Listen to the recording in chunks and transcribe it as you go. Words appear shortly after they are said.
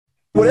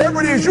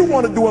Whatever it is you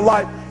want to do in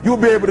life, you'll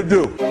be able to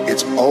do.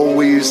 It's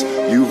always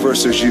you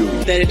versus you.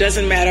 That it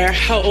doesn't matter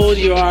how old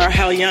you are,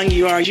 how young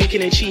you are, you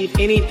can achieve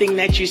anything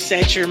that you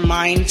set your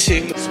mind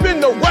to.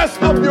 Spend the rest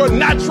of your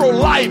natural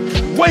life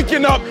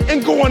waking up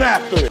and going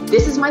after it.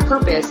 This is my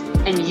purpose,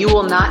 and you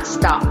will not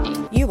stop me.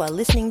 You are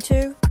listening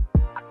to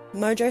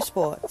Mojo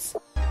Sports.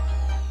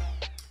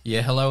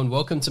 Yeah, hello and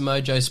welcome to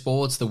Mojo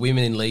Sports, the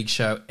Women in League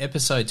show,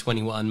 episode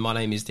 21. My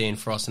name is Dan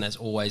Frost, and as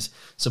always,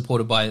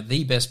 supported by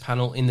the best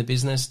panel in the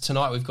business.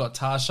 Tonight we've got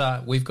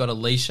Tasha, we've got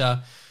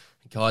Alicia.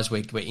 Guys,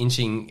 we're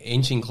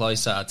inching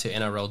closer to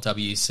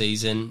NRLW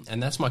season,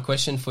 and that's my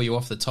question for you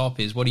off the top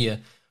is, what are you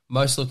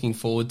most looking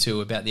forward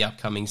to about the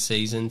upcoming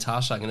season?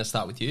 Tasha, I'm going to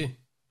start with you.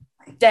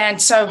 Dan,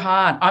 so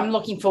hard. I'm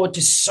looking forward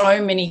to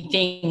so many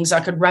things.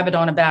 I could rabbit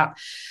on about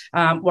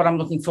what I'm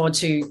looking forward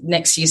to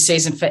next year's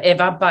season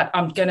forever, but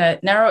I'm going to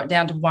narrow it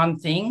down to one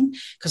thing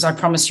because I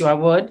promised you I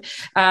would.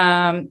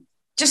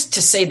 Just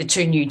to see the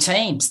two new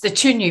teams, the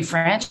two new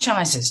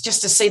franchises,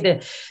 just to see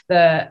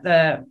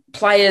the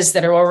players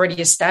that are already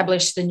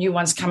established, the new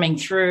ones coming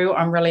through.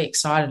 I'm really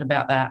excited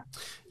about that.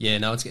 Yeah,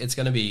 no, it's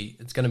going to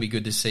be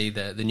good to see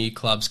the new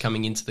clubs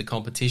coming into the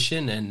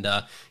competition, and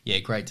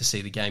great to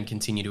see the game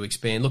continue to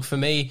expand. Look, for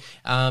me,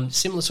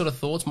 similar sort of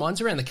thoughts. Mine's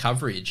around the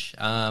coverage.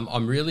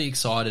 I'm really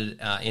excited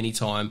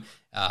anytime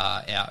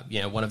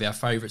one of our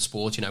favourite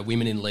sports,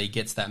 Women in League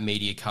gets that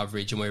media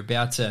coverage, and we're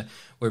about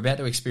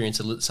to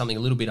experience something a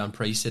little bit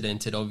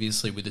unprecedented,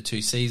 obviously, with the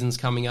two seasons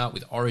coming up,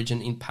 with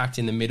Origin impact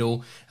in the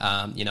middle.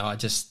 I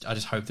just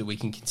hope that we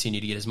can continue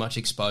to get as much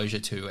exposure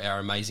to our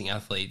amazing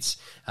athletes,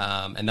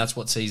 and that's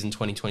what season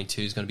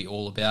 2022 is going to be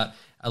all about.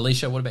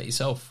 Alicia, what about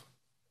yourself?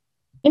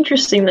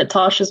 Interesting that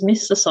Tasha's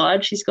missed a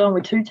side. She's gone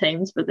with two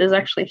teams, but there's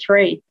actually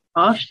three.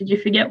 Tash, did you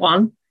forget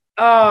one?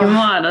 Oh, you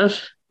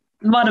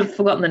might have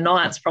forgotten the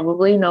Knights,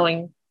 probably,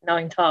 knowing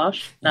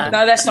Tash. No,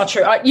 that's not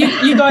true.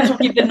 You guys will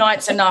give the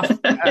Knights enough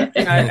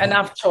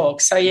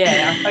talk. So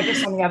yeah, I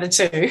guess on the other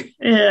two.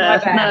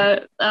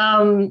 Yeah.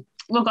 No.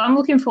 Look, I'm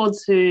looking forward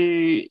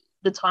to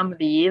the time of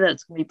the year that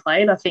it's going to be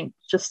played. I think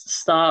just to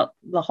start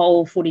the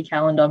whole footy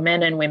calendar,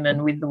 men and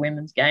women, with the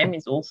women's game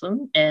is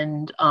awesome.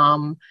 And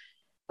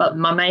but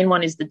my main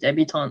one is the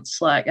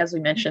debutantes. Like, as we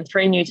mentioned,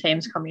 3 new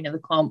teams coming to the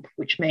comp,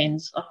 which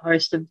means a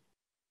host of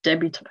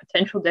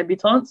potential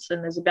debutantes,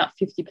 and there's about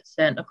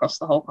 50% across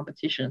the whole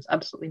competition. It's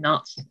absolutely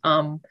nuts.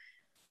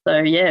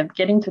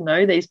 Getting to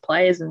know these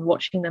players and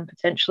watching them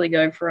potentially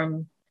go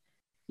from,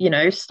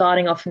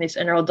 starting off in this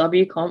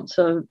NRLW comp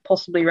to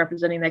possibly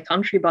representing their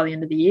country by the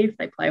end of the year if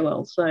they play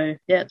well. So,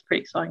 yeah, it's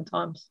pretty exciting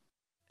times.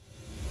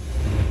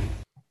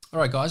 All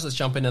right, guys, let's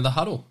jump into the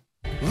huddle.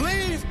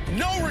 Leave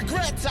no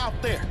regrets out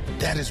there.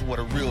 That is what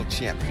a real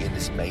champion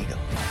is made of.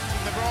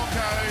 The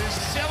Broncos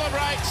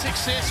celebrate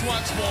success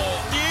once more.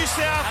 New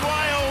South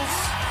Wales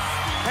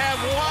have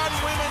won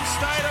Women's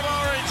State of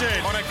Origin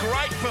on a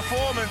great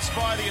performance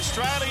by the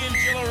Australian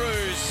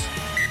Jillaroos.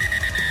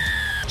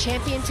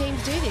 Champion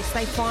teams do this.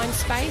 They find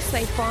space,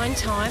 they find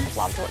time.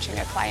 Loved watching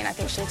her play, and I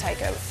think she'll take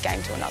her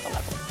game to another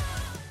level.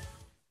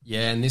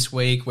 Yeah, and this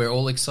week we're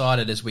all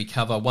excited as we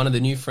cover one of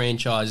the new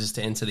franchises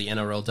to enter the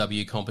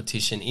NRLW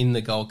competition in the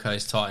Gold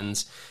Coast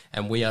Titans,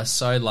 and we are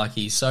so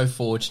lucky, so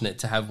fortunate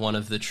to have one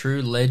of the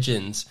true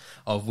legends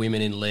of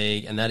Women in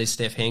League, and that is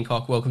Steph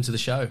Hancock. Welcome to the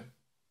show.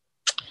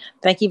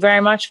 Thank you very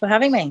much for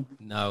having me.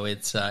 No,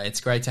 it's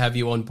great to have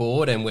you on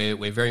board, and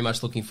we're very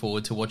much looking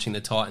forward to watching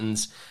the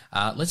Titans.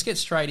 Let's get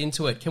straight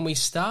into it. Can we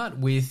start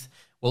with,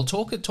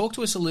 talk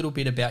to us a little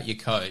bit about your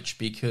coach,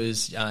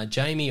 because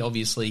Jamie,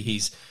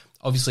 he's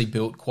obviously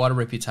built quite a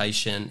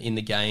reputation in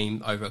the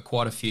game over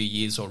quite a few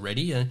years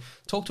already. And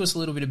talk to us a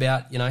little bit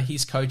about,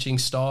 his coaching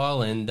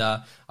style and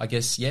I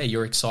guess,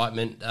 your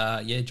excitement,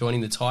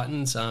 joining the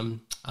Titans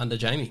under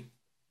Jamie.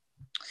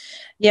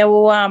 Yeah,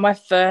 well, my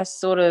first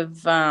sort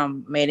of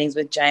meetings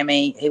with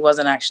Jamie, he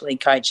wasn't actually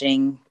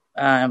coaching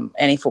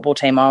any football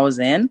team I was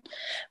in,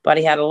 but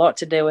he had a lot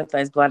to do with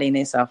those bloody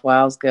New South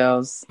Wales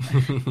girls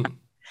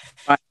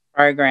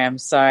program.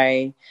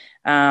 So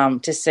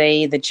to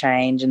see the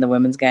change in the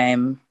women's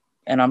game,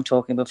 and I'm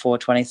talking before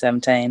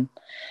 2017,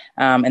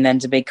 and then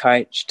to be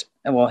coached,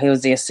 he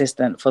was the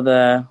assistant for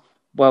the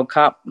World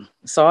Cup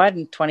side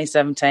in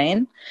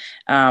 2017,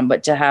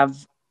 but to have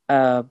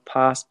a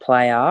past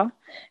player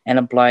and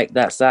a bloke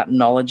that's that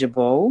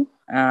knowledgeable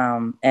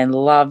and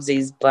loves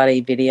his bloody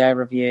video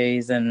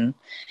reviews, and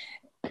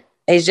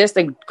he's just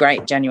a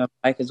great, genuine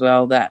bloke as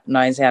well that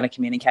knows how to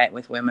communicate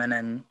with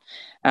women.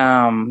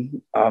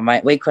 And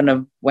mate, we couldn't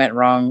have went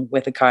wrong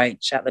with a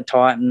coach at the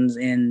Titans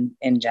in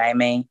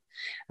Jamie.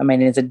 I mean,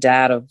 he's a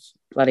dad of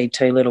bloody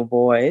 2 little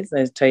boys,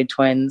 those 2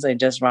 twins who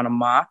just run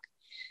amok.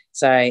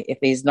 So if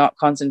he's not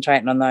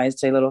concentrating on those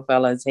 2 little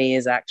fellas, he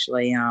is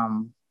actually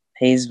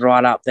he's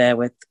right up there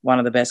with one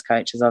of the best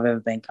coaches I've ever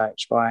been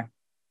coached by.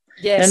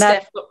 Yeah,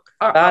 Steph, look,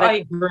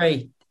 I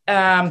agree.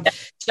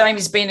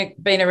 Jamie's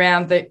been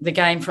around the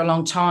game for a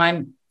long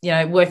time,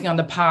 working on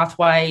the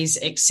pathways,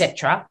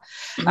 etc.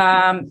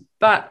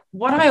 But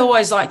what I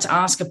always like to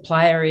ask a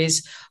player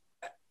is,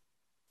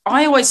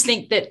 I always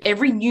think that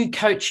every new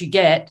coach you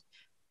get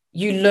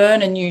you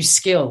learn a new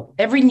skill.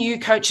 Every new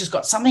coach has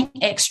got something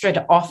extra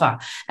to offer.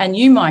 And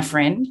you, my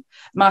friend,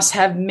 must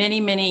have many,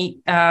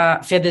 many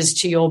feathers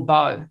to your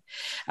bow.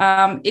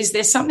 Is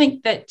there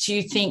something that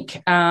you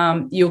think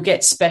you'll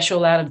get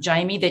special out of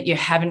Jamie that you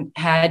haven't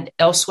had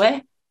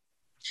elsewhere?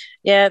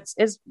 Yeah,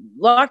 it's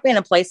like being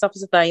a police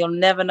officer, though. You'll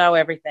never know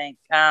everything.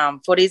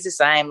 Footy's the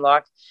same.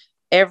 Like,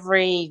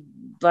 every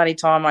bloody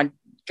time I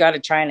go to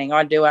training,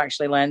 I do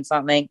actually learn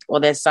something, or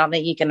there's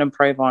something you can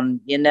improve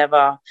on. You're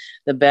never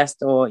the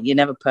best, or you're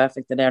never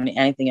perfect at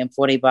anything in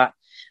footy, but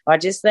I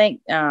just think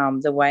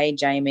the way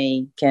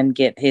Jamie can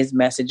get his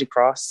message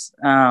across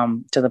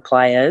to the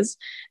players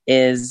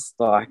is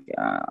like,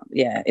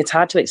 it's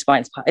hard to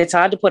explain. It's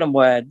hard to put in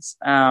words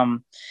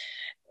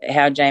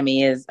how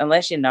Jamie is,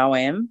 unless you know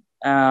him.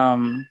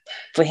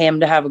 For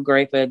him to have a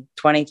group of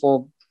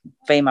 24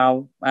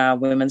 female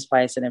women's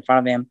players sitting in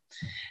front of him,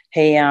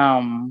 he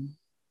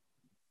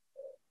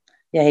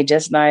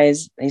just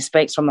knows. He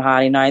speaks from the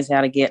heart. He knows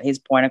how to get his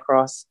point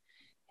across.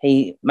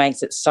 He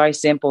makes it so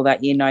simple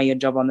that you know your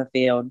job on the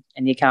field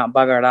and you can't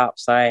bugger it up.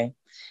 So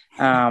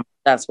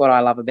that's what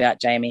I love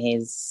about Jamie.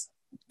 He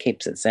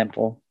keeps it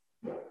simple.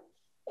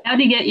 How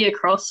do you get you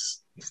across,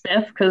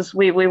 Steph? Because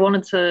we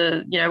wanted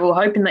to, we were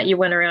hoping that you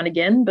went around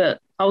again, but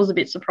I was a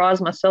bit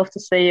surprised myself to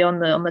see you on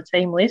the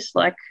team list.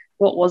 Like,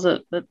 what was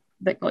it that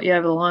got you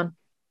over the line?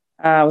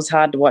 It was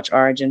hard to watch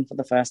Origin for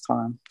the first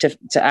time,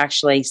 to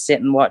actually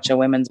sit and watch a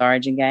women's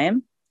Origin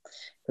game,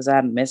 because I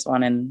hadn't missed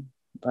one in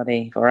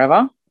bloody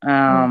forever.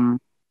 Even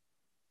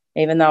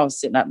though I was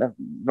sitting at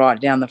right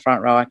down the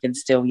front row, I could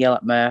still yell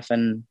at Murph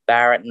and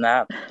Barrett and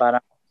that.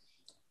 But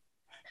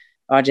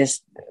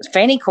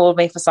Feeney called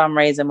me for some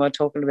reason. We were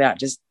talking about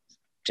just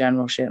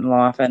general shit in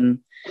life, and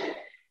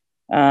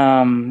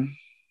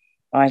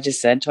I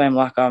just said to him,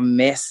 like, I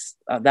miss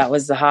that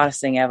was the hardest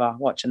thing ever,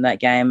 watching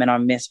that game, and I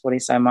miss footy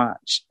so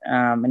much.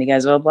 And he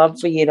goes, well, I'd love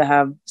for you to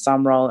have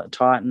some role at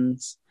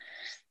Titans.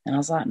 And I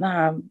was like,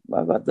 no,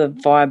 I've got the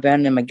fire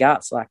burning in my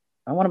guts. Like,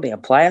 I want to be a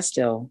player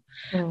still.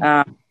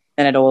 And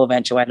it all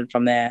eventuated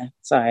from there.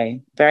 So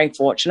very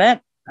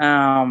fortunate.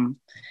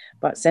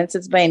 But since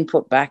it's been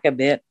put back a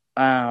bit,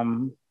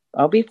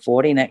 I'll be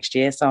 40 next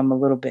year, so I'm a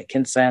little bit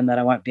concerned that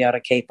I won't be able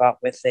to keep up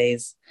with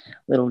these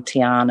little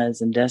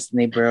Tianas and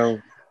Destiny Brill.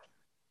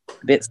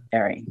 A bit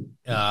scary.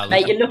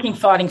 Mate, you're looking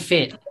fighting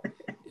fit.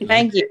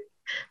 Thank you.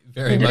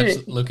 Very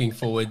much looking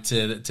forward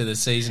to the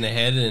season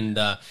ahead, and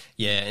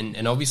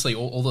and obviously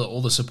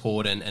all the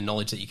support and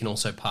knowledge that you can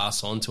also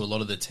pass on to a lot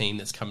of the team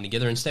that's coming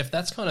together. And Steph,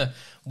 that's kind of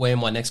where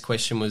my next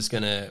question was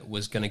gonna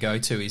go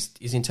to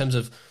is in terms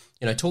of,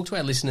 talk to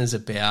our listeners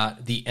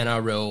about the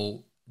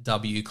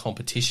NRLW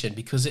competition,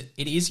 because it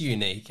is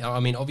unique. I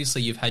mean,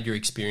 obviously you've had your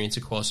experience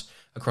across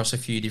a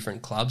few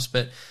different clubs,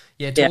 but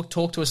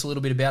talk to us a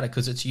little bit about it,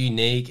 because it's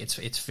unique.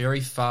 It's very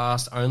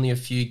fast, only a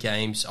few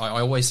games. I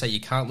always say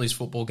you can't lose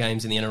football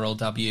games in the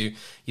NRLW.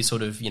 You're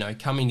sort of,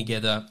 coming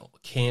together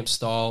camp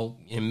style,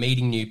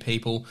 meeting new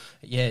people.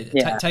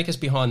 Take us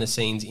behind the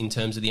scenes in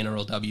terms of the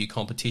NRLW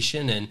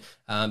competition, and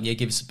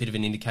give us a bit of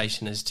an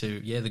indication as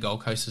to the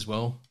Gold Coast as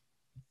well.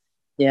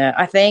 Yeah,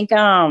 I think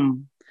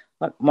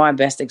my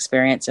best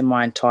experience in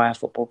my entire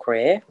football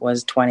career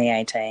was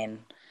 2018.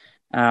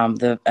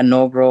 The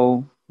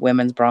inaugural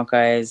Women's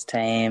Broncos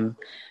team.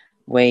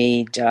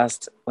 We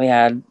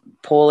had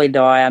Paulie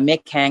Dyer,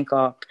 Mick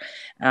Hancock,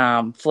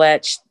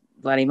 Fletch,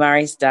 bloody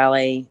Murray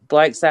Stalley,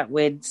 blokes that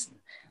we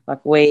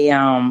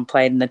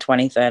played in the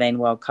 2013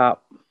 World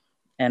Cup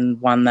and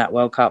won that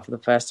World Cup for the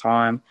first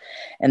time.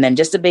 And then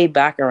just to be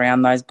back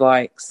around those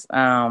blokes,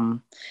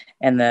 and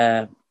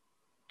the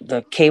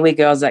Kiwi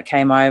girls that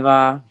came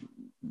over,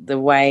 the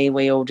way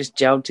we all just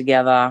gelled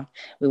together.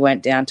 We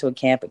went down to a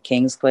camp at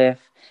Kingscliff,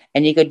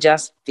 and you could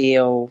just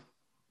feel,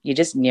 you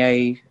just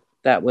knew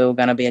that we were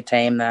going to be a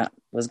team that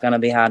was going to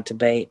be hard to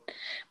beat.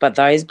 But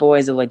those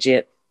boys are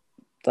legit.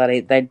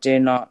 They do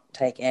not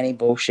take any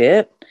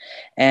bullshit.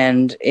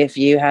 And if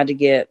you had to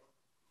get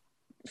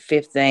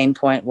 15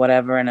 point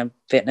whatever in a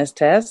fitness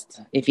test,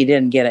 if you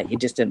didn't get it, you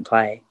just didn't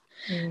play.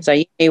 So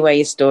you knew where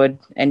you stood,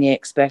 and you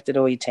expected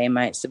all your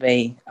teammates to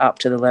be up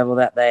to the level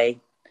that they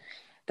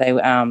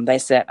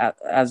set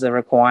as a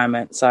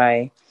requirement.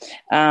 So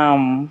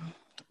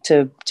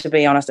to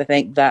be honest, I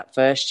think that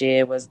first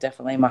year was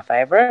definitely my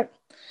favourite.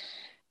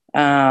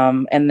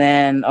 And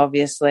then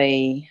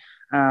obviously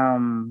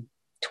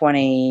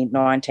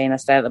 2019 I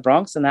stayed at the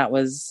Bronx, and that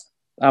was,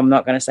 I'm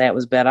not going to say it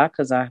was better,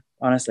 because I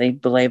honestly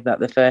believe that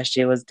the first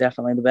year was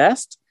definitely the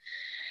best.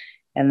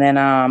 And then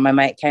my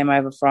mate came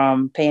over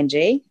from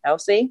PNG,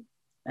 Elsie.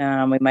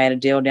 We made a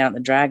deal down at the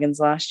Dragons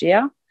last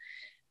year,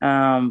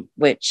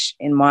 which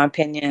in my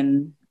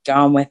opinion,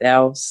 going with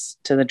Els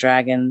to the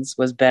Dragons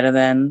was better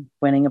than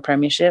winning a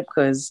premiership,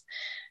 because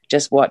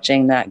just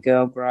watching that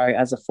girl grow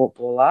as a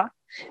footballer.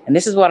 And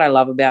this is what I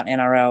love about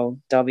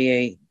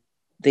NRLW,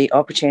 the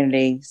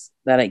opportunities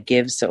that it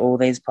gives to all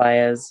these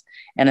players.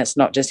 And it's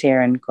not just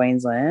here in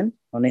Queensland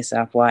or New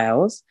South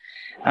Wales.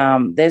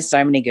 There's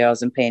so many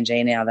girls in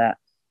PNG now that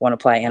want to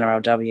play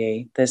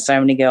NRLW. There's so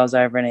many girls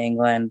over in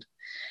England.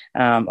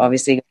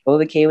 Obviously, all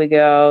the Kiwi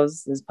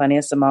girls. There's plenty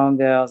of Samoan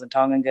girls and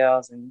Tongan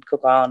girls and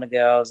Cook Islander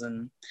girls,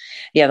 and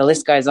the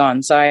list goes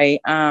on. So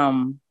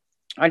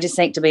I just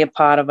think to be a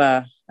part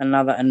of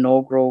another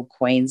inaugural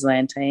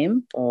Queensland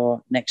team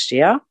for next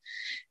year,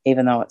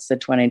 even though it's the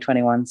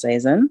 2021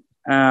 season.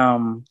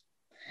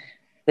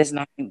 There's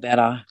nothing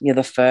better. You're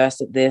the first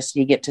at this.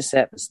 You get to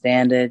set the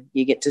standard.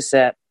 You get to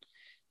set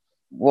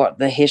what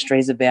the history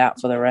is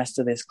about for the rest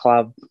of this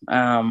club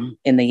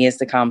in the years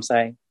to come.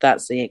 So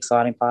that's the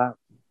exciting part.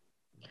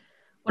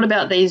 What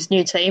about these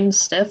new teams,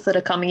 Steph, that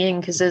are coming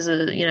in? Because there's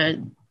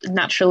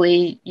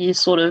naturally you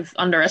sort of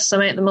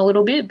underestimate them a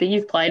little bit, but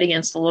you've played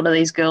against a lot of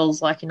these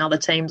girls, like in other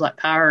teams like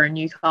Para and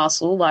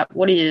Newcastle. Like,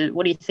 what do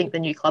you think the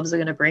new clubs are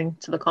going to bring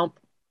to the comp?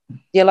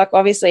 Yeah, like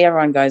obviously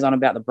everyone goes on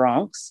about the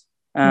Bronx,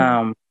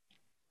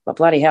 but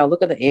bloody hell,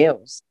 look at the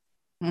Eels.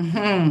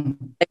 Mm-hmm.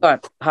 They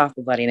got half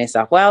the bloody New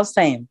South Wales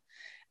team.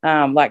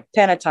 Like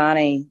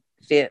Penatani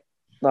fit,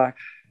 like,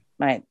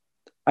 mate,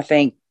 I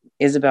think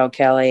Isabel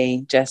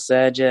Kelly, Jess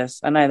Surgis.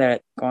 I know they're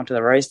going to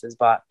the Roosters,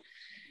 but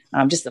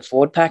just the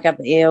forward pack at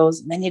the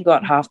Eels. And then you've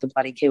got half the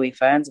bloody Kiwi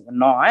Ferns at the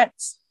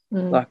Knights.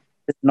 Like,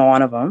 there's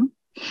 9 of them.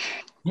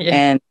 Yeah.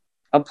 And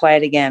I've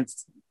played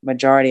against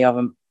majority of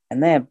them,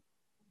 and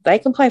they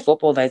can play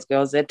football, those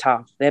girls. They're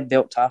tough. They're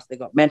built tough. They've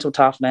got mental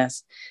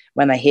toughness.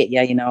 When they hit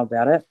you, you know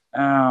about it.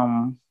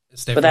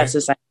 But that's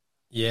the same.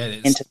 Yeah,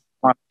 into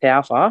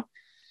power.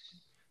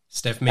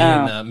 Steph, me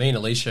and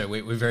Alicia,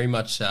 we're very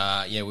much,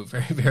 we're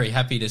very, very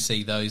happy to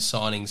see those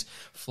signings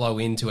flow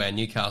into our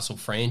Newcastle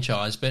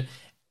franchise. But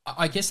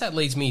I guess that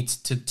leads me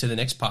to the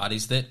next part,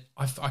 is that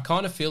I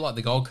kind of feel like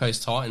the Gold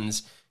Coast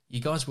Titans,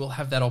 you guys will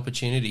have that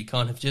opportunity,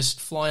 kind of just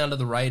fly under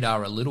the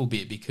radar a little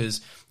bit,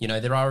 because,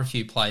 there are a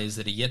few players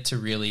that are yet to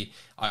really,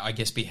 I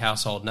guess, be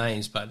household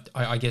names, but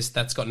I guess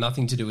that's got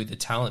nothing to do with the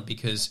talent,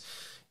 because,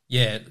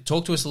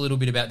 talk to us a little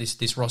bit about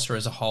this roster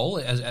as a whole,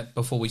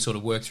 before we sort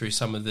of work through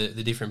some of the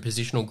different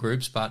positional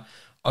groups, but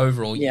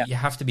overall, you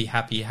have to be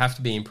happy, you have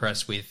to be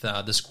impressed with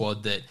the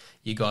squad that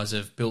you guys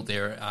have built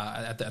there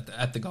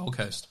at the Gold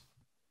Coast.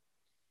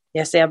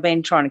 Yeah, see, I've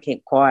been trying to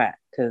keep quiet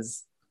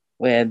because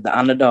we're the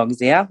underdogs,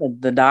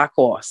 the dark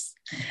horse.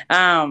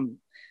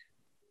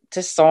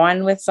 To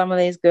sign with some of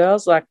these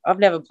girls, like, I've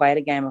never played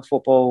a game of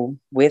football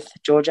with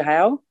Georgia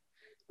Hale,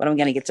 but I'm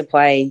going to get to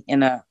play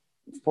in a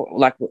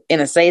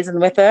season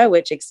with her,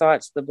 which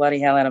excites the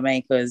bloody hell out of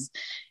me, because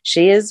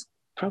she is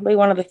probably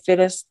one of the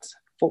fittest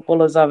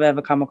footballers I've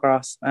ever come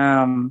across.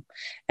 And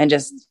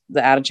just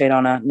the attitude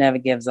on her, never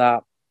gives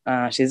up.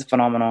 She's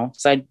phenomenal.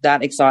 So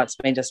that excites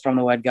me just from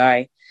the word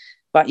go.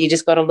 But you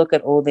just got to look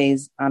at all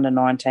these under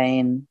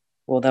 19,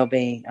 they'll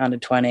be under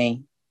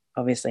 20,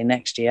 obviously,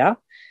 next year.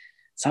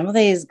 Some of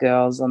these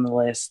girls on the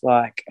list,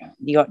 like,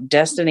 you got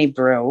Destiny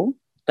Brill,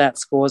 that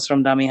scores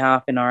from dummy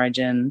half in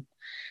Origin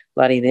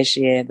bloody this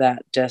year.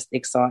 That just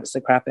excites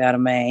the crap out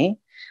of me.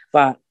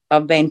 But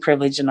I've been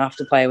privileged enough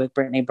to play with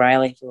Brittany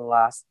Brayley for the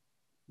last,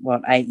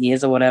 8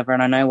 years or whatever,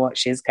 and I know what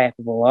she's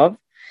capable of.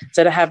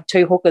 So to have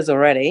 2 hookers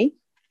already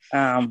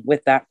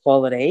with that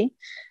quality,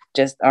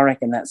 I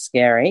reckon that's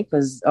scary,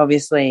 because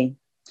obviously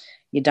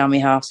your dummy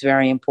half's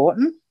very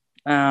important.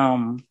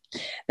 Then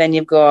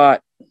you've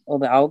got all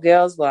the old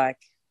girls like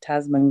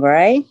Tasman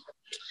Gray.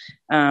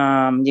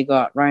 You've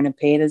got Rona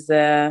Peters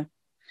there.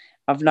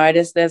 I've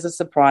noticed there's a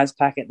surprise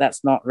packet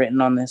that's not written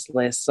on this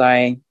list, so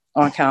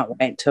I can't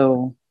wait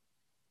till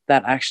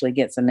that actually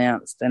gets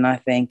announced. And I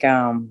think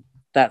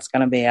that's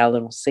going to be our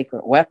little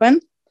secret weapon.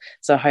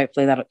 So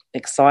hopefully that'll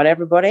excite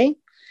everybody.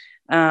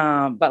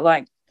 But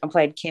like, I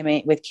played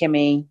with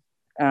Kimmy,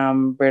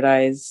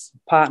 Brito's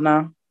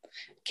partner,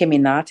 Kimmy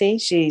Nati.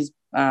 She's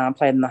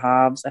played in the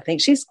halves. I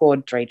think she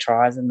scored 3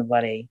 tries in the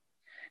bloody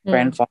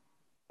grand final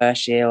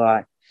first year.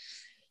 Like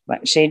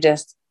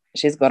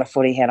she's got a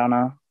footy head on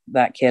her,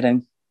 that kid,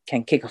 and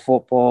can kick a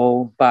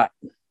football, but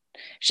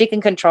she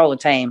can control a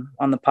team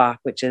on the park,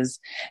 which is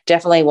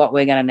definitely what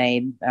we're going to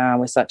need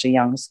with such a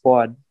young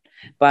squad.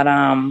 But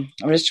I'm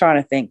just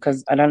trying to think,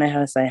 because I don't know how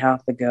to say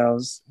half the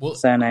girls'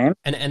 surname.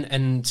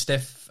 And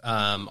Steph,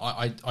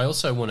 I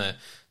also want to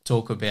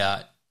talk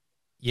about,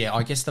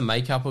 I guess the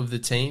makeup of the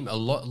team. A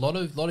lot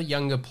of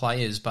younger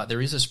players, but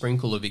there is a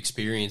sprinkle of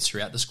experience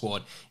throughout the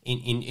squad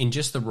in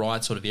just the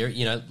right sort of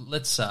area.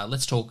 Let's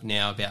talk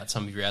now about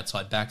some of your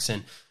outside backs,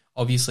 and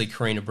obviously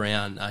Karina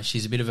Brown.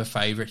 She's a bit of a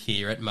favourite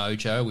here at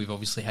Mojo. We've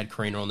obviously had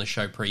Karina on the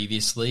show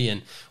previously,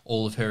 and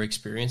all of her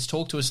experience.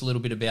 Talk to us a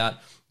little bit about,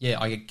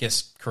 I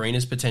guess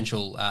Karina's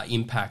potential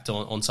impact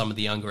on some of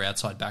the younger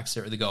outside backs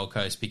there at the Gold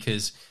Coast,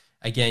 because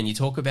again, you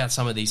talk about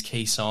some of these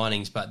key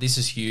signings, but this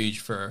is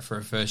huge for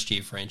a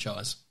first-year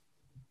franchise.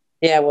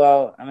 Yeah,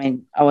 well, I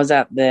mean, I was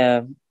at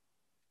the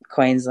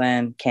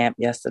Queensland camp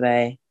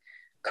yesterday.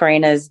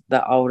 Karina's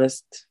the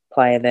oldest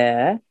player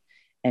there,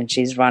 and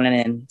she's running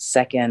in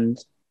second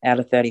out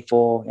of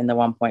 34 in the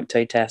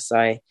 1.2 test.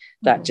 So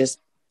that just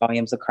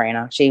volumes of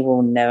Karina.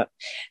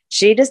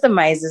 She just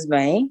amazes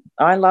me.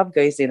 I love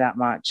Goosey that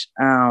much.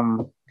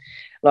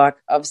 Like,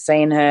 I've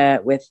seen her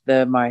with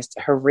the most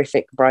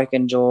horrific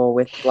broken jaw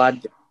with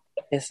blood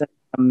in her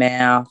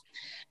mouth.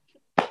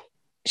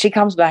 she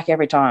comes back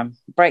every time,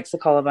 breaks the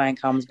collarbone,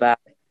 comes back,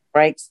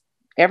 breaks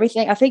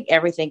everything. I think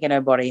everything in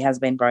her body has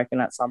been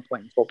broken at some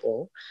point in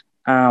football.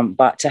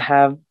 But to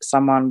have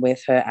someone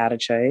with her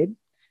attitude,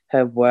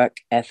 her work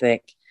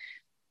ethic,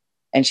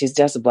 and she's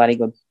just a bloody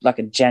good, like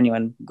a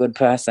genuine good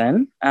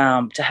person,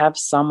 to have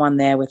someone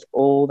there with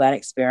all that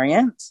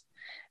experience,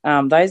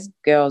 those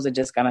girls are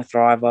just going to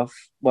thrive off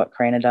what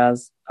Karina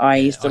does. I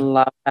used to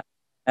love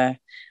her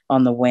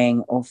on the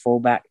wing or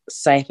fullback,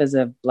 safe as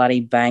a bloody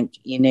bank.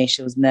 You knew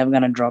she was never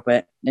going to drop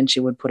it, and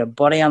she would put her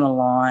body on the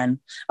line.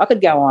 I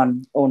could go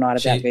on all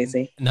night about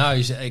Goosey. No,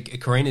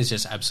 Karina's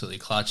just absolutely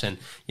clutch, and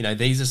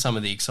these are some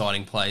of the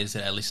exciting players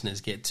that our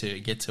listeners get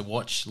to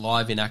watch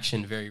live in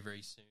action very,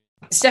 very soon.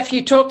 Steph,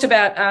 you talked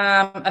about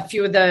a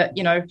few of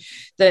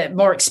the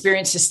more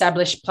experienced,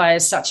 established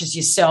players such as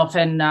yourself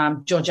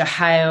and Georgia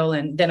Hale,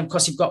 and then of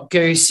course you've got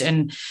Goose,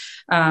 and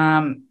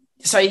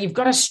so you've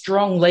got a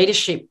strong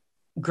leadership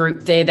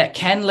group there that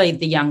can lead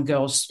the young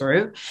girls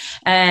through.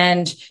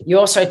 And you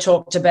also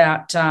talked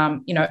about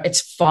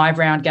it's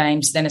 5-round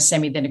games, then a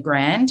semi, then a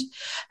grand,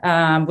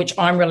 which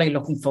I'm really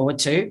looking forward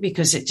to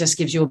because it just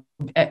gives you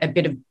a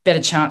bit of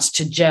better chance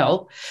to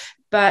gel.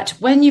 But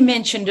when you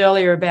mentioned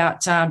earlier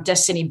about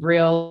Destiny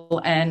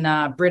Brill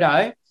and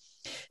Brito,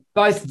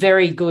 both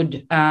very good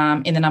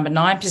in the number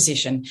 9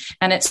 position,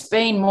 and it's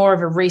been more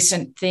of a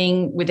recent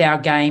thing with our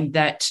game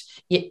that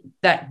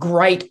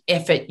great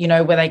effort,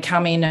 where they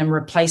come in and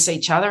replace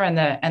each other, and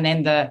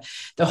then the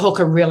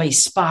hooker really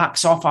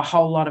sparks off a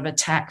whole lot of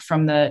attack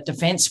from the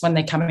defence when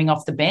they're coming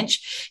off the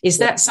bench. Is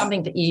that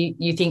something that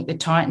you think the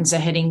Titans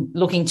are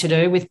looking to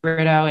do with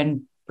Brito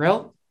and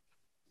Brill?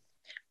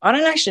 I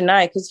don't actually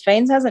know because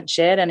Fiends hasn't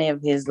shared any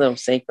of his little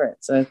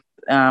secrets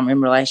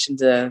in relation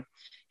to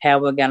how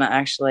we're going to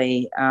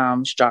actually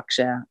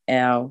structure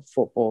our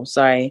football.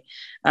 So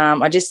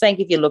I just think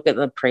if you look at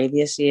the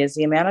previous years,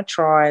 the amount of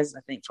tries, I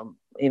think from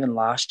even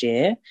last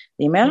year,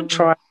 the amount of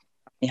tries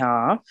in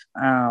half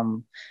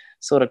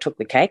sort of took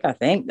the cake, I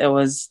think. I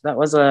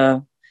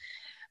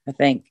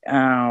think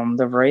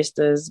the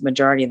Roosters,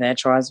 majority of their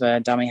tries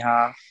were dummy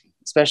half,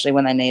 especially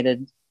when they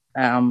needed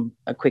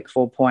a quick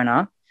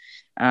 4-pointer.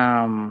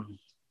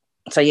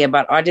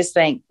 But I just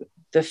think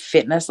the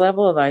fitness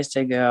level of those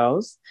two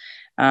girls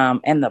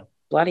and the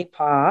bloody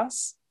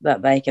pass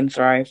that they can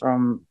throw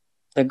from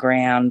the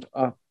ground,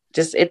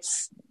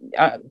 Jamie's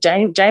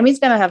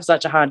going to have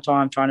such a hard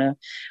time trying to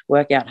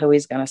work out who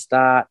he's going to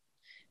start,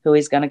 who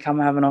he's going to come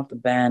having off the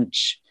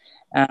bench.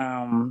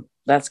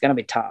 That's going to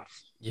be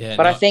tough. Yeah,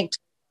 but I think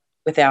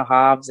with our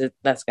halves,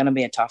 that's going to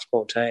be a tough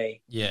call too.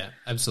 Yeah,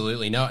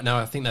 absolutely. No,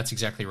 I think that's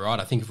exactly right.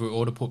 I think if we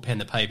were to put pen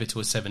to paper to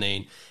a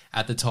 17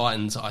 at the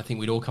Titans, I think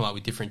we'd all come up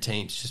with different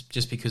teams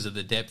just because of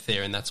the depth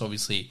there, and that's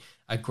obviously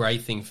a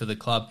great thing for the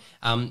club.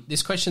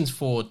 This question's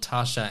for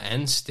Tasha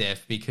and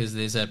Steph because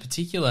there's a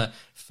particular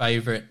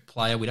favourite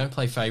player. We don't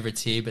play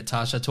favourites here, but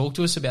Tasha, talk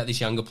to us about this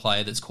younger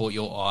player that's caught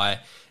your eye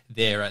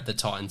there at the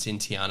Titans in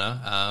Tiana.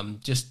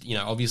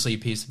 Obviously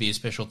appears to be a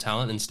special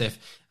talent, and Steph,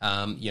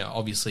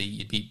 obviously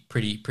you'd be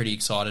pretty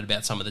excited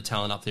about some of the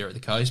talent up there at the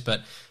coast.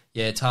 But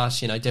yeah, Tash,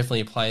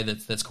 definitely a player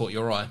that's caught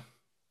your eye.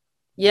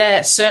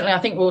 Yeah, certainly. I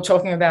think we were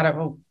talking about it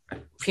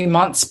a few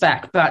months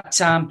back, but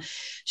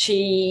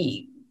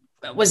she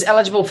was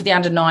eligible for the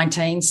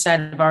under-19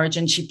 State of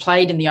Origin. She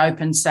played in the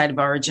Open State of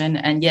Origin,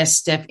 and yes,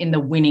 Steph, in the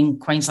winning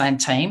Queensland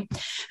team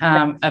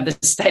of the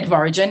State of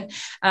Origin.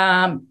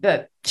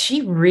 But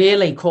she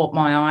really caught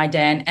my eye,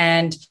 Dan.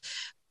 And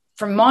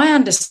from my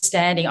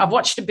understanding, I've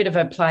watched a bit of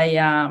her play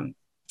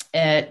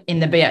in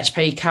the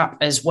BHP Cup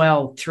as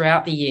well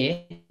throughout the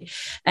year,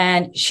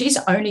 and she's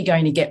only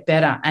going to get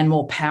better and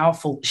more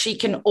powerful. She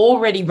can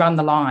already run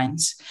the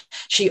lines.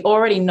 She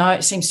already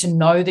seems to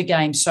know the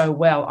game so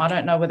well. I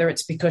don't know whether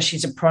it's because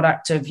she's a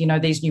product of,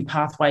 these new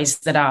pathways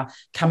that are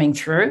coming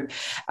through.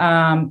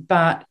 And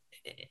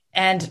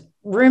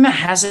rumour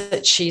has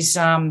it she's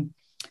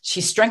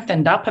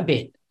strengthened up a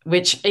bit,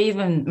 which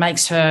even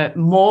makes her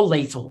more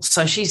lethal.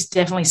 So she's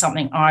definitely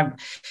somebody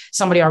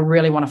I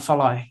really want to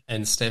follow.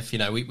 And Steph,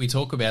 we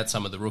talk about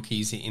some of the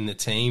rookies in the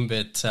team,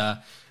 but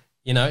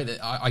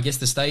I guess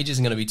the stage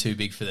isn't going to be too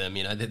big for them.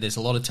 There's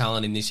a lot of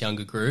talent in this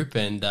younger group,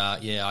 and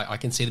I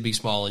can see the big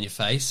smile on your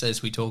face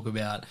as we talk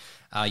about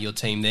your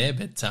team there.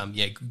 But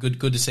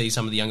good to see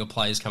some of the younger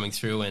players coming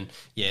through, and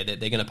they're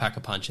going to pack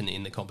a punch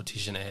in the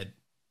competition ahead.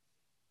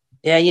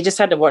 Yeah, you just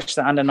had to watch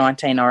the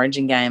under-19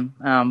 Origin game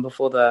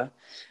before the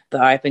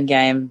Open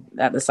game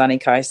at the Sunny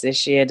Coast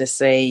this year to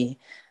see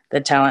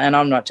the talent. And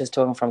I'm not just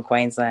talking from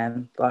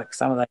Queensland, like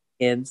some of those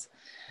kids.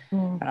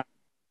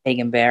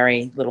 Egan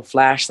Berry, little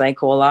flash they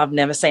call. I've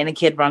never seen a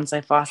kid run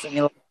so fast in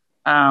my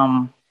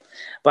life.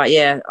 But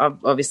yeah,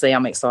 obviously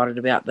I'm excited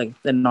about the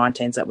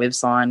 19s that we've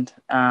signed.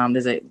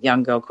 There's a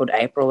young girl called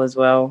April as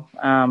well,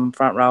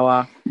 front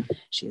rower.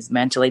 She's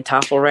mentally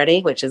tough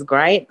already, which is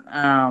great.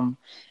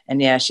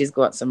 And yeah, she's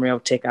got some real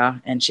ticker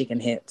and she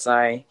can hit.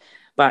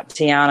 But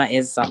Tiana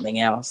is something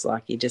else.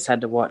 Like, you just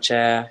had to watch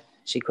her.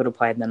 She could have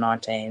played in the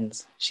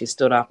 19s. She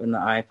stood up in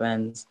the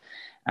Opens.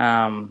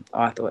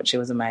 I thought she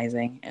was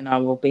amazing, and I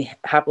will be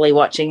happily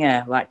watching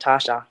her like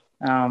Tasha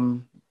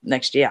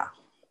next year.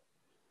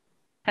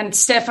 And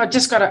Steph, I've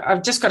just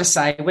got to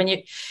say,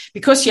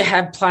 because you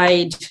have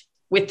played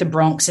with the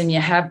Bronx and you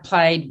have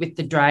played with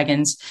the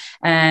Dragons,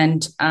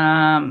 and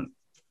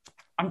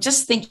I'm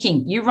just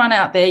thinking, you run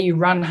out there, you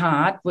run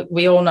hard.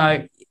 We all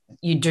know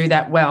you do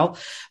that well,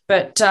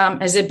 but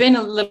has there been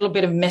a little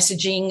bit of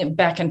messaging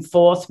back and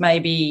forth?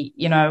 Maybe,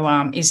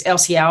 is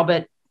Elsie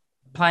Albert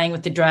playing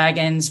with the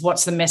Dragons?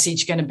 What's the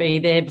message going to be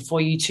there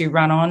before you two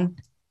run on?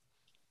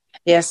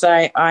 Yeah,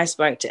 so I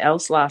spoke to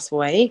Else last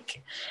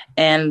week,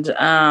 and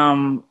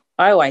I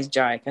always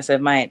joke. I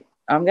said, mate,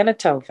 I'm going to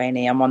tell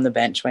Feeney I'm on the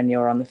bench when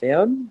you're on the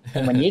field,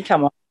 and when you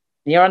come on,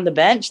 you're on the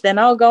bench, then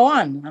I'll go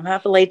on. I'll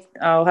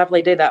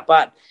happily do that.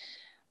 But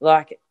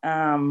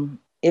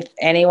if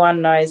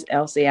anyone knows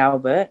Elsie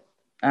Albert,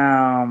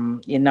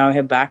 you know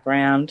her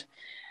background.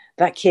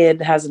 That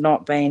kid has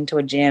not been to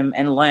a gym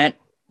and learnt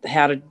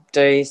how to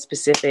do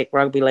specific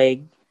rugby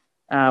league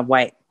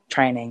weight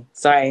training.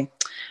 So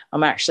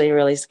I'm actually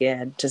really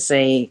scared to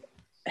see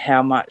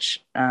how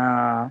much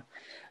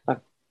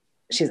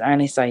she's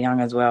only so young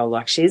as well.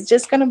 Like, she's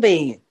just going to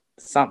be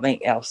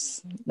something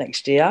else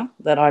next year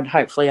that I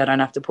don't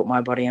have to put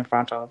my body in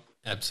front of.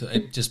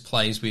 Absolutely. It just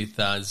plays with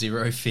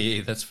zero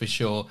fear, that's for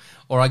sure.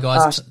 All right,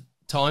 guys,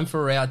 time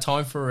for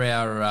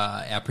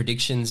our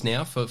predictions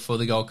now for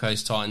the Gold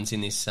Coast Titans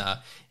in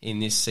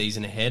this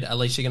season ahead.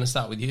 Alicia, going to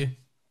start with you.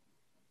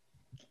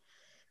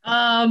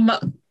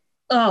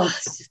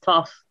 This is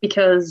tough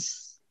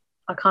because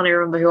I can't even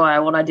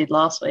remember what I did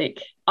last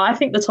week. I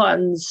think the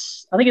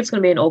Titans, I think it's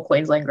going to be an all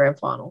Queensland grand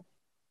final.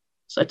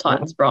 So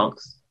Titans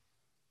Bronx.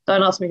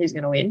 Don't ask me who's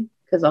going to win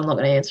because I'm not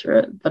going to answer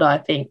it. But I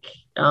think,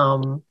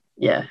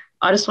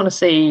 I just want to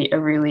see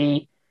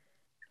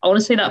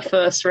that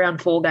first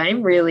round 4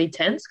 game really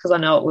tense because I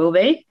know it will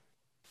be,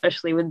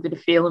 especially with a bit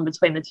of feeling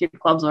between the two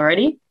clubs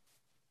already.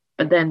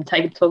 But then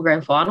take it to a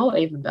grand final,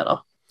 even better.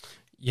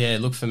 Yeah,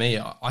 look, for me,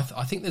 I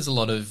think there's a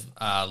lot of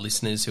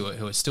listeners who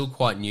are still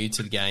quite new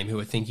to the game who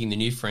are thinking the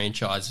new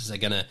franchises are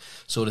going to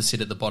sort of sit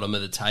at the bottom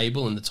of the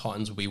table and the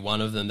Titans will be one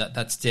of them.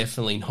 That's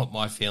definitely not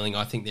my feeling.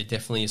 I think they're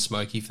definitely a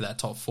smoky for that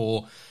top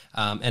 4.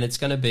 And it's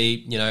going to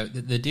be,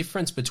 the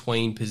difference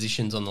between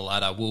positions on the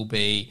ladder will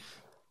be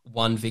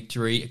one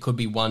victory. It could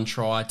be 1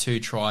 try, 2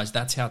 tries.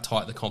 That's how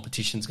tight the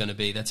competition's going to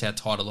be. That's how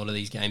tight a lot of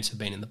these games have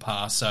been in the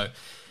past. So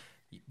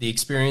the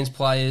experienced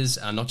players,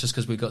 not just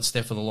because we've got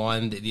Steph on the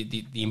line,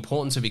 the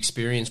importance of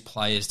experienced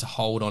players to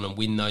hold on and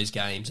win those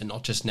games and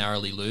not just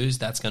narrowly lose,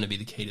 that's going to be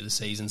the key to the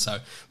season. So,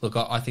 look,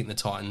 I think the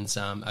Titans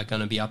are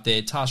going to be up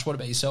there. Tash, what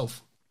about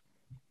yourself?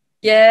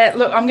 Yeah,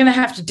 look, I'm going to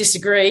have to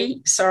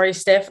disagree. Sorry,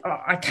 Steph.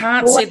 I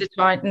can't see the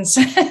Titans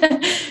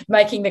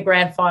making the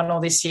grand final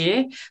this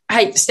year.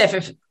 Hey, Steph,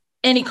 if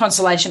any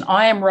consolation,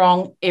 I am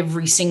wrong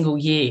every single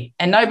year,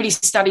 and nobody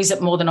studies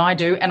it more than I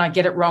do, and I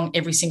get it wrong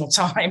every single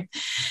time.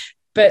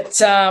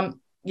 But,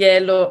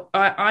 look,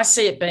 I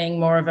see it being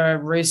more of a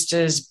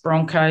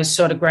Roosters-Broncos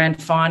sort of grand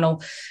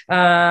final.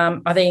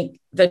 I think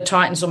the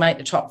Titans will make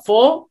the top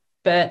 4,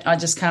 but I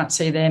just can't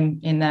see them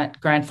in that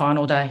grand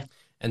final day.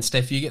 And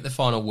Steph, you get the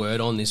final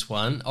word on this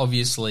one.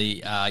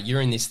 Obviously,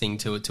 you're in this thing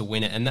to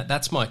win it, and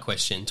that's my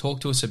question.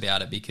 Talk to us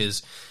about it,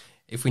 because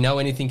if we know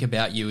anything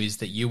about you is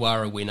that you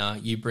are a winner,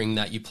 you bring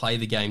that, you play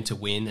the game to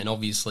win, and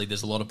obviously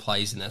there's a lot of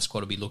players in that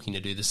squad will be looking to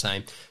do the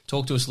same.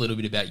 Talk to us a little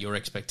bit about your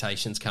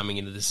expectations coming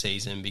into the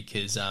season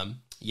because,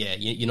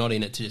 you're not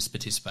in it to just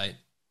participate.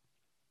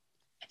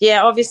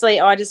 Yeah, obviously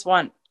I just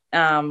want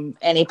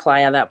any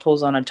player that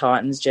pulls on a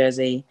Titans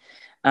jersey,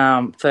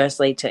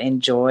 firstly, to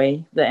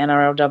enjoy the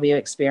NRLW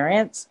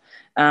experience.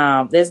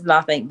 There's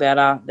nothing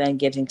better than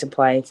getting to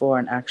play for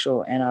an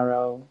actual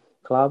NRL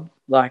club.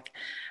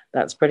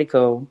 That's pretty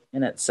cool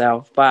in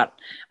itself. But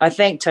I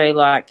think too,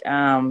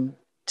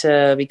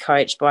 to be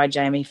coached by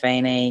Jamie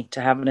Feeney, to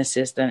have an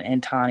assistant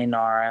in Tani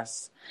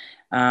Norris,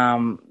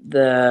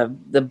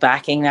 the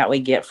backing that we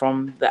get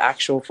from the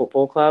actual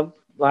football club,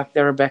 like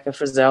the Rebecca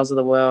Frizzels of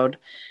the world,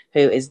 she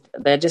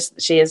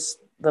is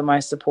the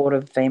most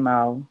supportive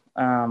female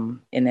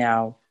in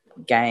our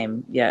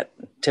game yet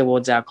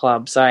towards our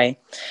club. So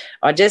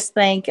I just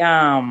think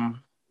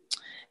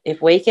if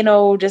we can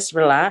all just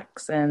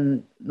relax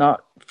and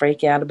not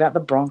freak out about the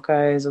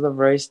Broncos or the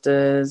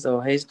Roosters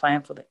or who's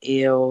playing for the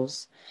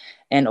Eels,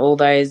 and all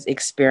those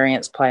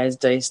experienced players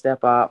do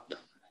step up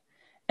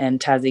and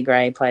Tassie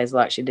Gray plays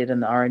like she did in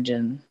the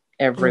Origin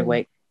every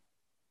week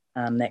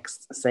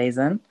next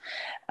season,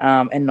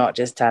 and not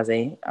just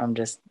Tassie. I'm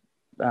just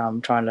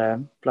trying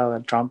to blow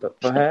a trumpet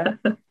for her.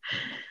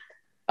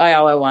 I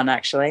owe her one,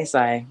 actually,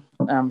 so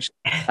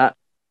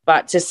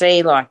but to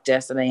see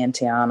Destiny and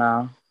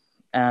Tiana,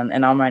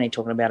 and I'm only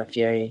talking about a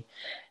few.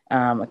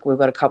 We've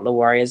got a couple of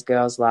Warriors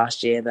girls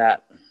last year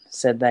that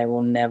said they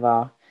will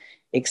never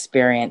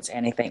experience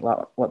anything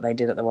like what they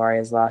did at the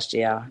Warriors last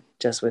year,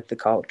 just with the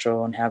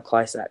culture and how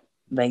close that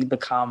they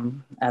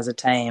become as a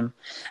team.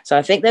 So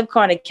I think they've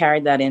kind of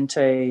carried that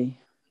into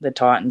the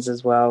Titans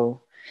as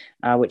well,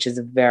 which is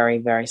a very,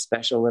 very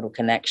special little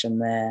connection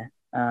there.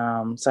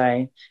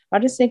 So I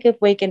just think if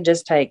we can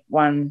just take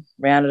one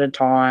round at a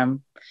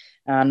time,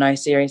 no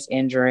serious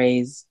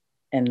injuries,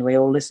 and we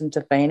all listen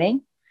to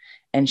Feeney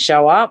and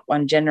show up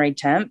on January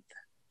 10th,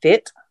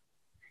 fit,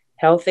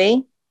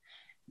 healthy,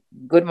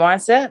 good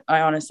mindset,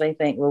 I honestly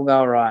think we'll go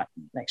all right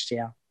next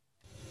year.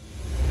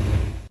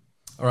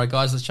 All right,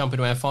 guys, let's jump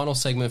into our final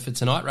segment for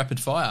tonight, Rapid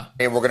Fire.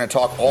 And we're going to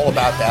talk all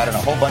about that and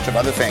a whole bunch of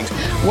other things.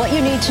 What you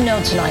need to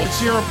know tonight.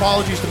 Sincere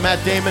apologies to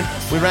Matt Damon.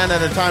 We ran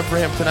out of time for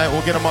him tonight.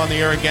 We'll get him on the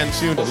air again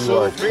soon.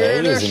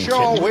 Finish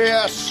your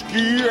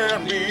whiskey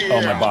and beer.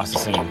 Oh, my boss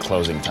is singing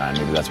Closing Time.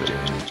 Maybe that's what you're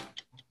hearing.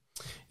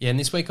 Yeah, and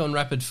this week on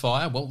Rapid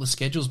Fire, well, the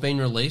schedule's been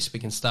released.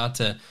 We can start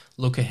to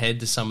look ahead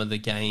to some of the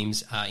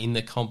games in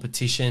the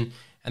competition.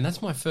 And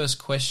that's my first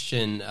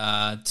question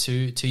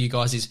to you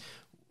guys is,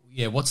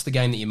 yeah, what's the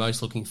game that you're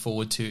most looking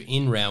forward to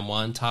in round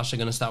one? Tasha,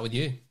 going to start with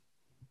you.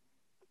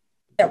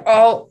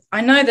 Well, I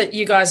know that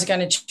you guys are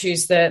going to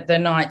choose the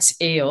Knights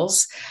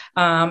Eels,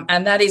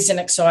 and that is an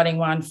exciting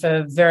one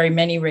for very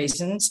many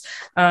reasons.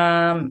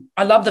 I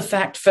love the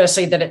fact,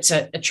 firstly, that it's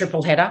a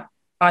triple header.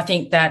 I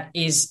think that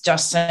is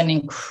just an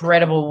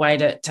incredible way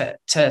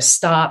to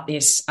start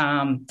this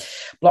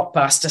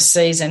blockbuster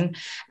season.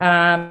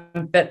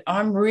 But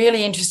I'm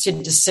really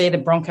interested to see the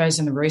Broncos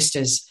and the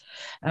Roosters.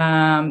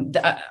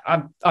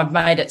 I've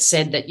made it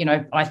said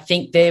that, I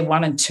think they're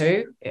 1 and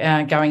 2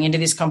 going into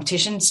this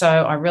competition. So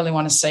I really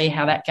want to see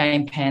how that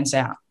game pans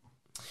out.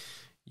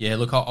 Yeah,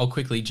 look, I'll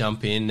quickly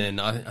jump in, and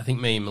I think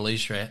me and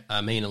Alicia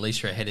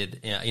are headed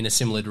in a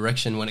similar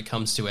direction when it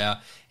comes to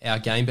our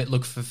game. But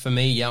look, for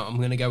me, yeah, I'm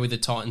going to go with the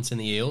Titans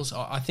and the Eels.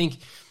 I think,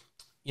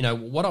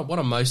 what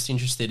I'm most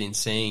interested in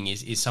seeing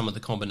is some of the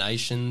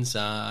combinations,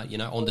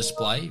 on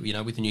display,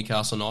 with the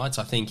Newcastle Knights.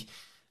 I think,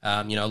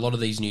 a lot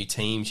of these new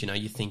teams,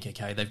 you think,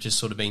 okay, they've just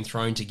sort of been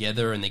thrown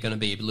together and they're going to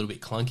be a little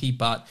bit clunky,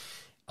 but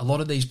a lot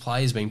of these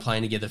players have been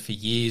playing together for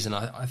years, and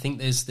I think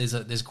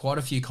there's quite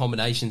a few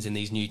combinations in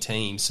these new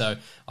teams. So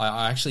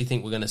I actually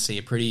think we're going to see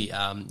a pretty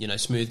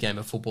smooth game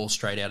of football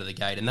straight out of the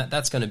gate, and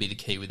that's going to be the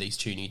key with these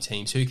two new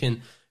teams. Who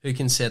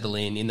can settle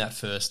in that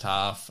first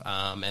half,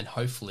 and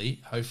hopefully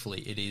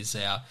it is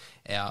our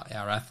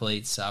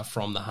athletes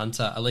from the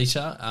Hunter.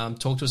 Alicia,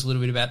 talk to us a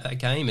little bit about that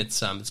game. It's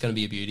going to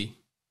be a beauty.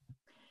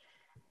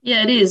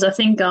 Yeah, it is. I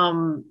think,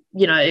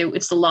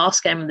 it's the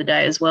last game of the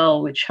day as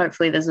well, which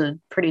hopefully there's a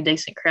pretty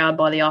decent crowd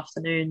by the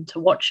afternoon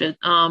to watch it.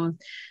 But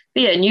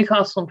yeah,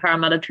 Newcastle and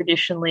Parramatta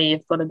traditionally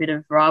have got a bit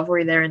of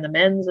rivalry there in the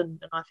men's, and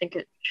I think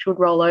it should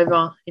roll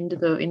over into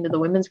the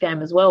women's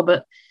game as well.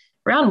 But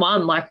round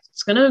one,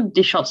 it's going to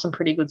dish up some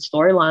pretty good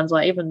storylines.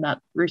 Like even that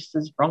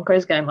Roosters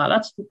Broncos game,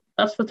 that's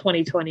the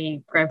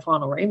 2020 grand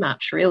final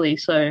rematch, really.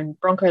 So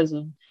Broncos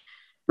and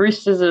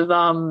Roosters have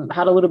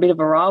had a little bit of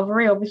a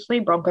rivalry,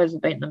 obviously. Broncos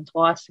have beaten them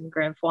twice in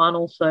grand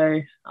final. So,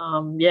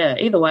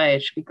 either way,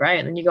 it should be great.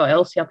 And then you got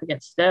Elsie up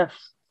against Steph.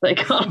 They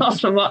can't ask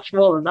for much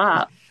more than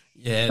that.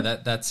 Yeah,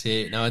 that's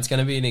it. No, it's going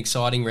to be an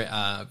exciting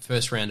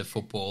first round of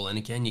football. And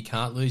again, you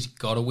can't lose. You've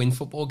got to win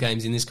football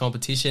games in this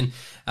competition.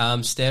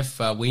 Steph,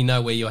 we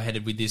know where you're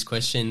headed with this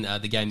question,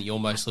 the game that you're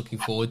most looking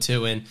forward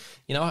to. And,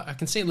 I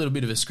can see a little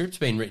bit of a script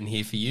being written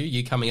here for you.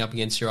 You coming up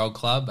against your old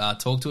club.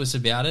 Talk to us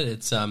about it.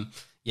 It's...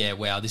 Yeah,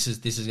 wow! This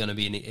is going to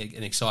be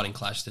an exciting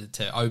clash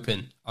to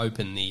open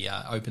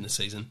the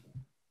season.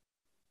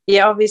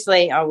 Yeah,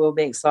 obviously I will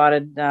be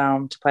excited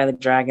to play the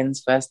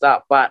Dragons first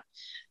up, but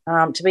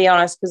to be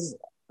honest, because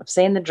I've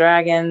seen the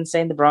Dragons,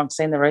 seen the Broncos,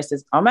 seen the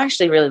Roosters, I'm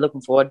actually really looking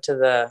forward to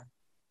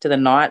the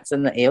Knights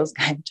and the Eels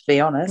game. To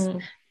be honest,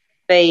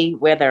 see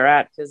where they're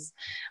at, because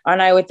I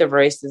know with the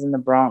Roosters and the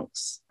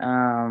Broncos,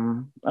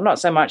 not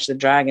so much the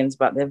Dragons,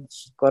 but they've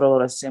got a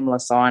lot of similar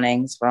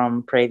signings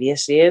from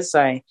previous years,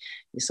 so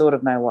you sort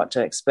of know what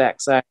to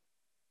expect. So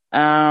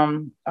I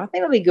think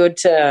it'll be good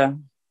to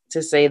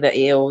see the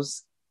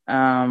Eels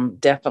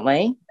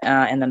definitely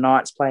and the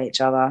Knights play each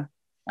other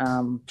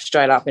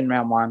straight up in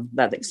round one.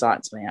 That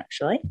excites me,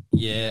 actually.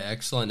 Yeah,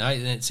 excellent. No,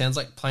 it sounds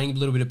like playing a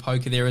little bit of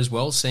poker there as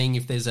well, seeing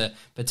if there's a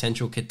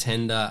potential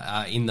contender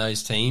in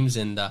those teams,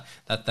 and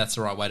that's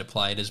the right way to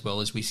play it as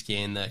well as we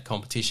scan the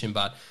competition.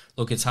 But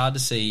look, it's hard to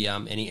see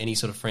any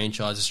sort of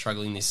franchises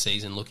struggling this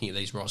season looking at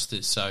these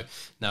rosters. So,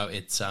 no,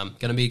 it's going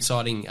to be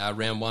exciting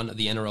round one of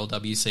the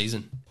NRLW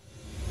season.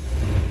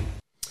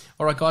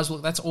 All right, guys,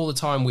 look, that's all the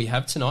time we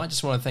have tonight.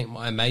 Just want to thank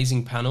my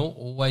amazing panel,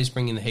 always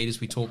bringing the heat as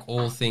we talk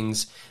all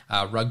things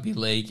rugby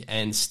league.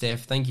 And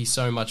Steph, thank you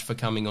so much for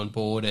coming on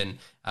board and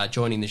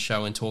joining the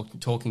show and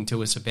talking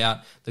to us about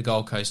the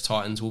Gold Coast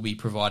Titans. We'll be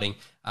providing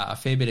a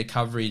fair bit of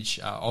coverage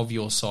of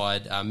your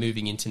side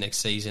moving into next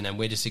season, and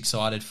we're just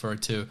excited for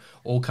it to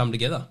all come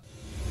together.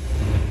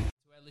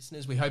 To our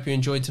listeners, we hope you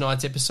enjoyed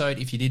tonight's episode.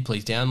 If you did,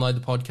 please download the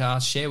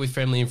podcast, share with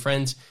family and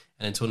friends,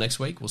 and until next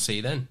week, we'll see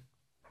you then.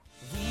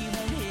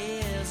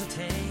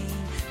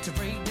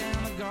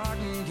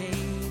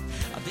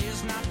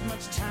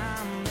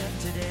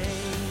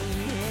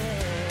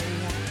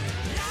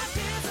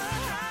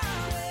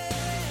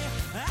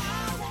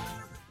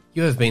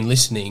 You have been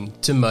listening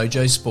to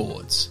Mojo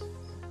Sports.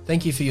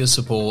 Thank you for your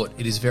support.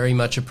 It is very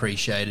much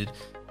appreciated.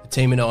 The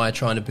Team and I are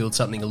trying to build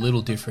something a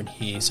little different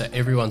here, so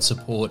everyone's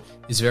support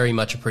is very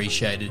much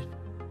appreciated.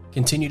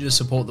 Continue to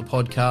support the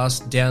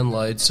podcast,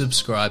 download,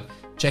 subscribe,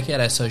 check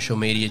out our social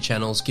media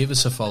channels, give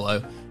us a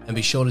follow, and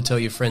be sure to tell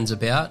your friends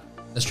about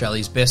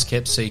Australia's best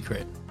kept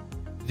secret.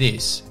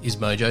 This is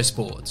Mojo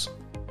Sports.